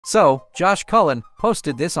So, Josh Cullen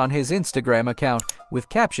posted this on his Instagram account with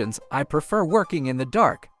captions, "I prefer working in the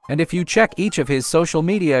dark." And if you check each of his social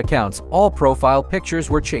media accounts, all profile pictures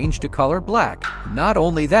were changed to color black. Not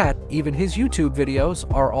only that, even his YouTube videos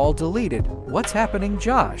are all deleted. What's happening,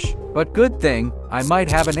 Josh? But good thing, I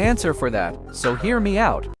might have an answer for that, so hear me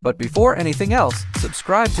out. But before anything else,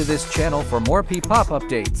 subscribe to this channel for more P-pop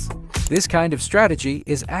updates. This kind of strategy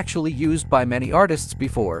is actually used by many artists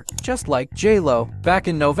before, just like J.Lo. Back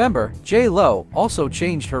in November, J.Lo also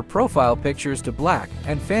changed her profile pictures to black,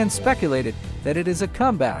 and fans speculated that it is a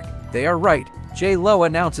comeback. They are right. J.Lo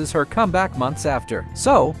announces her comeback months after.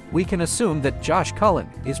 So, we can assume that Josh Cullen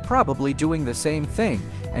is probably doing the same thing,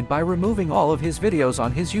 and by removing all of his videos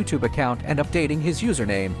on his YouTube account and updating his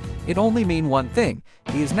username, it only means one thing: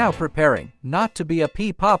 he is now preparing not to be a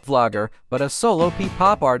P-pop vlogger, but a solo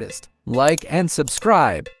P-pop artist. Like and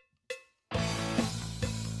subscribe.